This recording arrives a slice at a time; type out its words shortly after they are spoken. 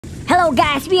Hello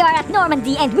guys, we are at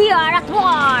Normandy and we are at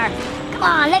war! Come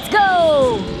on, let's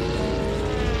go!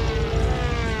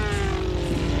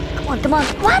 Come on, come on.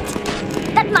 What?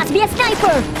 That must be a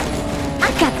sniper!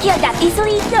 I can't kill that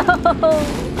easily, no!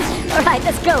 Alright,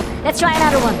 let's go. Let's try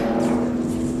another one.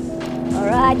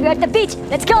 Alright, we're at the beach.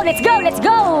 Let's go, let's go, let's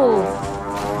go!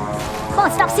 Come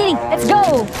on, stop sitting. Let's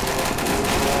go!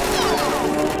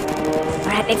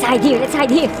 Alright, let's hide here, let's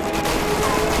hide here.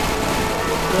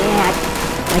 Yeah,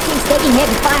 my team's taking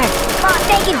heavy fire. Come on,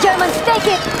 take it, Germans, take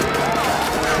it!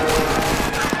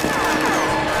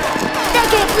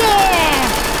 Take it, yeah!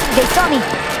 They saw me.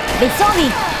 They saw me.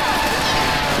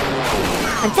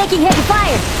 I'm taking heavy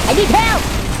fire. I need help.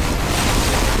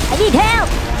 I need help.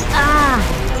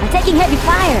 I'm taking heavy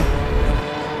fire.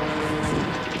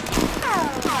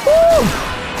 Woo!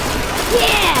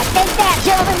 Yeah, take that,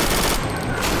 gentlemen.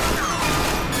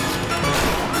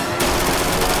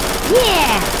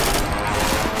 Yeah.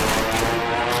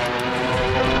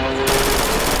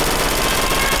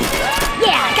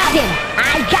 Yeah, I got him. I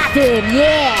got him.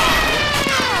 Yeah.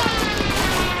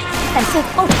 That's it.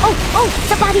 Oh,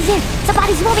 somebody's in.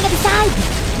 Somebody's moving at the side.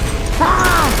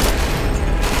 I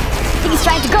think he's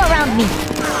trying to go around me.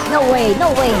 No way,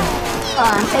 no way.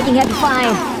 I'm taking heavy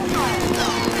fire. I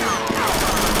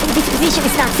think this position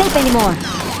is not safe anymore.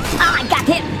 I got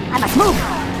him. I must move.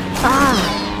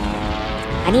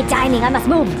 I need timing. I must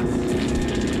move.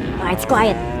 Alright, it's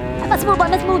quiet. I must move. I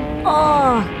must move.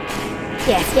 Oh.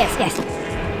 Yes, yes, yes.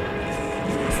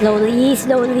 Slowly,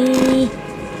 slowly.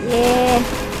 Yeah.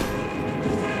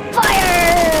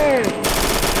 Fire!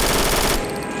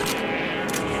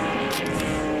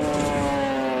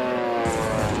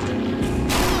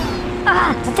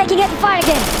 I'm taking heavy fire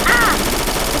again. I'm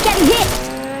getting hit.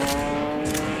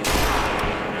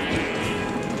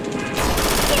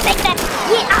 You take that.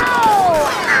 Yeah. Ow!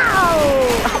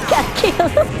 I got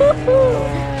killed.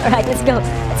 Alright, let's go.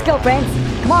 Let's go, friends.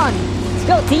 Come on. Let's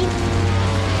go, team.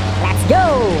 Let's go.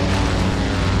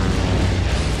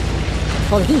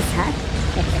 Police, huh?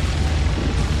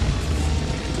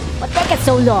 What take it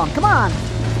so long? Come on!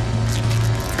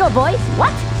 Let's go, boys!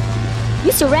 What?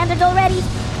 You surrendered already?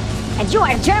 And you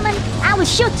are German? I will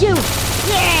shoot you!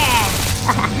 Yeah!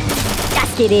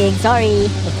 Just kidding, sorry.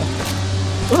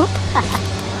 Oop!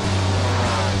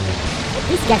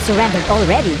 These guys surrendered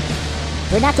already.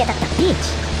 We're not yet at the beach.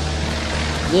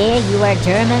 Yeah, you are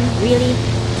German? Really?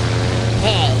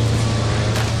 Hey!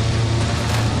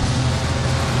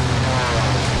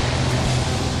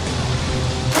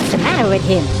 What's the matter with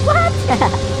him? What?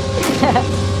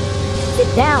 Sit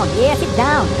down. Yeah, sit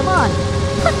down. Come on.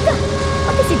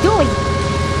 What is he doing?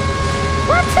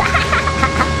 What?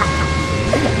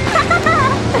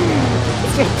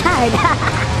 He's retired.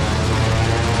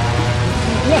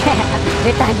 Yeah,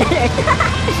 retired alert.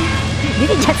 Did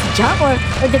he just jump or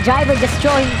the driver just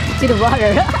throw him to the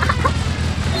water?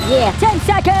 Yeah, 10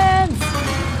 seconds.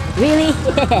 Really?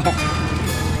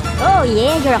 Oh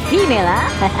yeah, you're a female, huh?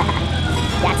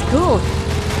 That's cool.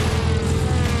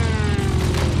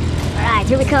 Alright,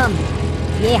 here we come.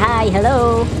 Yeah, hi,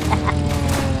 hello.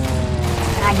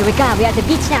 Alright, here we come. We're at the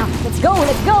beach now. Let's go,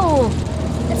 let's go.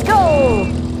 Let's go.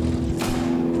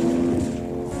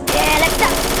 Yeah, let's go.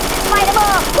 Fight them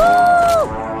off.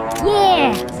 Woo!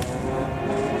 Yeah.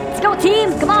 Let's go,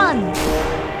 team. Come on.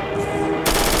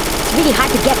 It's really hard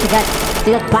to get to that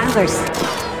bunkers.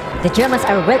 The Germans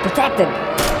are well protected.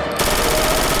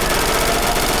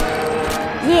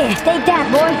 Yeah, take that,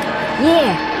 boy.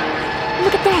 Yeah.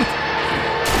 Look at that.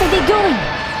 What are they doing?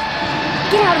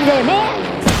 Get out of there, man.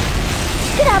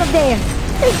 Get out of there.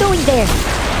 What are you doing there?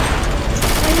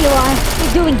 There you are.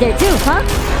 You're doing there too, huh?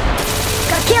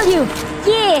 Gotta kill you.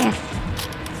 Yeah.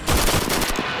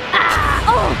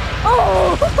 Oh.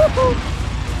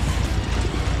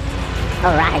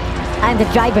 Alright. I'm the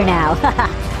driver now.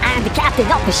 I'm the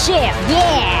captain of the ship.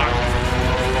 Yeah.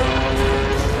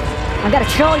 I'm gonna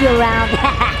throw you around.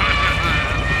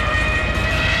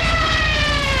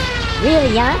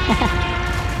 Really, huh?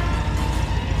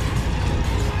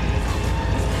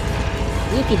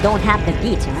 If you don't have the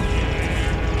beach, huh?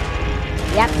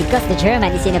 Yeah, because the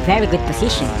German is in a very good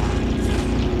position.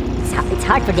 It's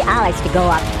hard for the Allies to go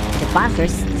up the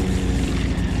bunkers.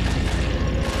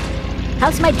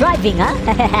 How's my driving, huh?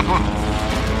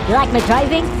 You like my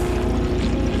driving?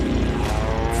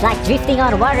 It's like drifting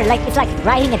on water, it's like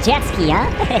riding a jet ski, huh?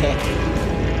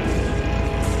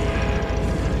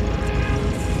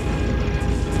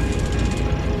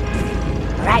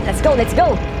 Alright, let's go, let's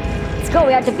go! Let's go,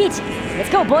 we're at the beach! Let's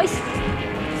go, boys!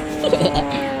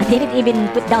 I didn't even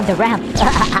put down the ramp.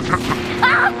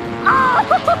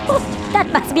 That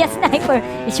must be a sniper!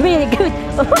 It's really good!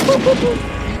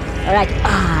 Alright.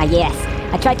 Ah, yes.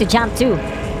 I tried to jump too.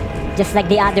 Just like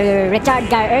the other retard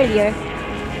guy earlier.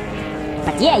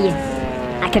 But yeah,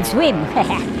 I can swim.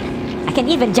 I can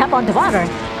even jump on the water.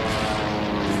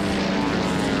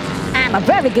 I'm a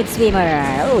very good swimmer.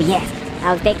 Oh yes,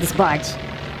 I'll take this barge.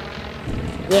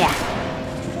 Yeah.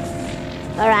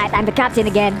 Alright, I'm the captain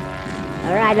again.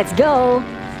 Alright, let's go.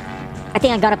 I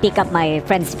think I gotta pick up my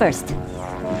friends first.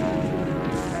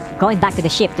 Going back to the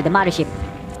ship, to the mothership.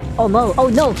 Oh no, oh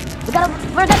no. We're gonna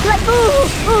like, ooh.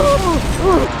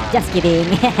 Just kidding.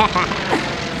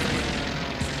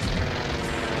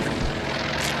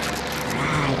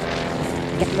 Alright.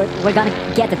 We're gonna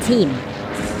get a team.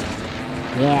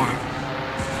 Yeah.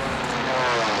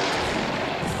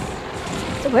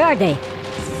 So where are they?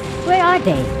 Where are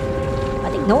they? I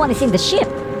think no one is in the ship.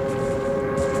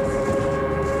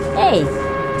 Hey,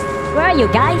 where are you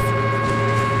guys?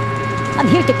 I'm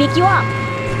here to pick you up.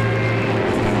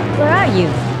 Where are you?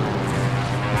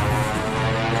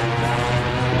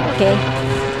 Okay.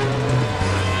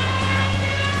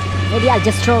 Maybe I'll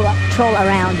just troll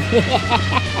around.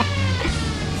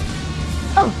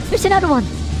 Oh, there's another one.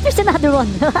 There's another one.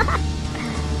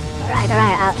 Alright,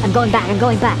 I'm going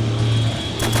back.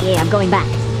 Yeah, I'm going back.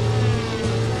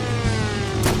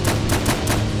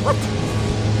 What?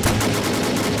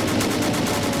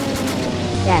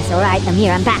 Yes, alright, I'm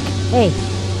here, I'm back. Hey,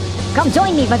 come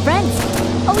join me, my friends.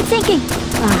 Oh, it's sinking.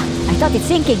 Ah, I thought it's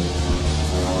sinking.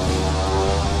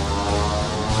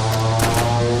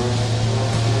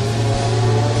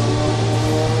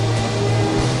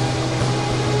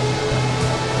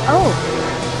 Oh,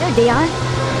 there they are.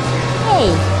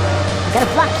 Hey, I gotta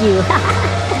block you.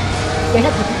 You're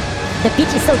not. The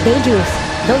beach is so dangerous.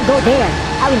 Don't go there.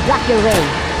 I will block your way.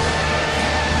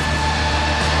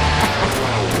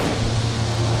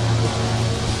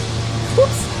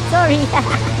 Oops, sorry.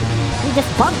 You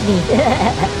just bumped me.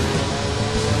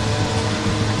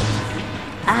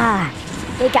 Ah,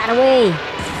 they got away.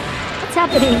 What's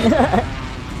happening?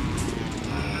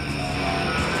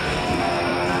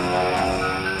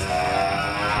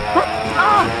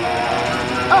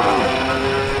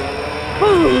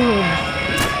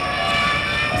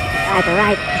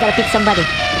 Alright, gotta pick somebody.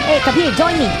 Hey, come here,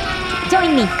 join me.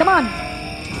 Join me, come on.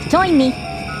 Join me.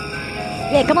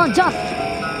 Yeah, come on, jump.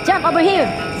 Jump over here.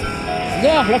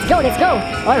 Yeah, let's go.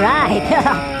 Alright.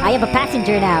 I am a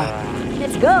passenger now.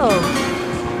 Let's go.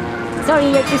 Sorry,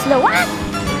 you're too slow. What?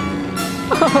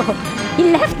 Oh, he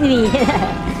left me.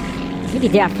 Maybe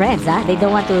they are friends, huh? They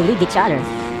don't want to leave each other.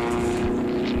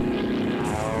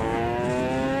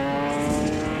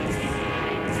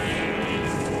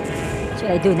 What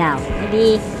should I do now?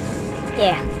 Maybe,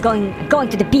 yeah, going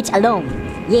to the beach alone.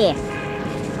 Yeah,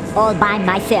 all by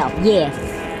myself. Yeah.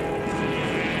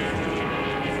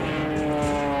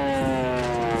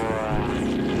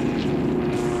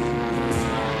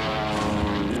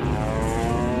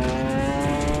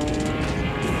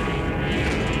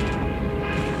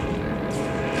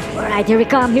 Alright, here we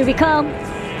come.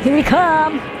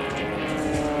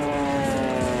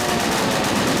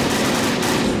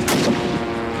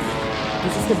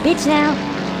 This is the beach now.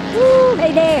 Woo,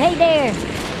 hey there.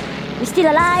 We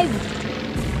still alive?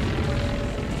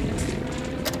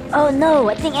 Oh no,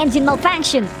 I think engine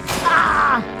malfunction.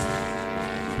 Ah!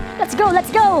 Let's go.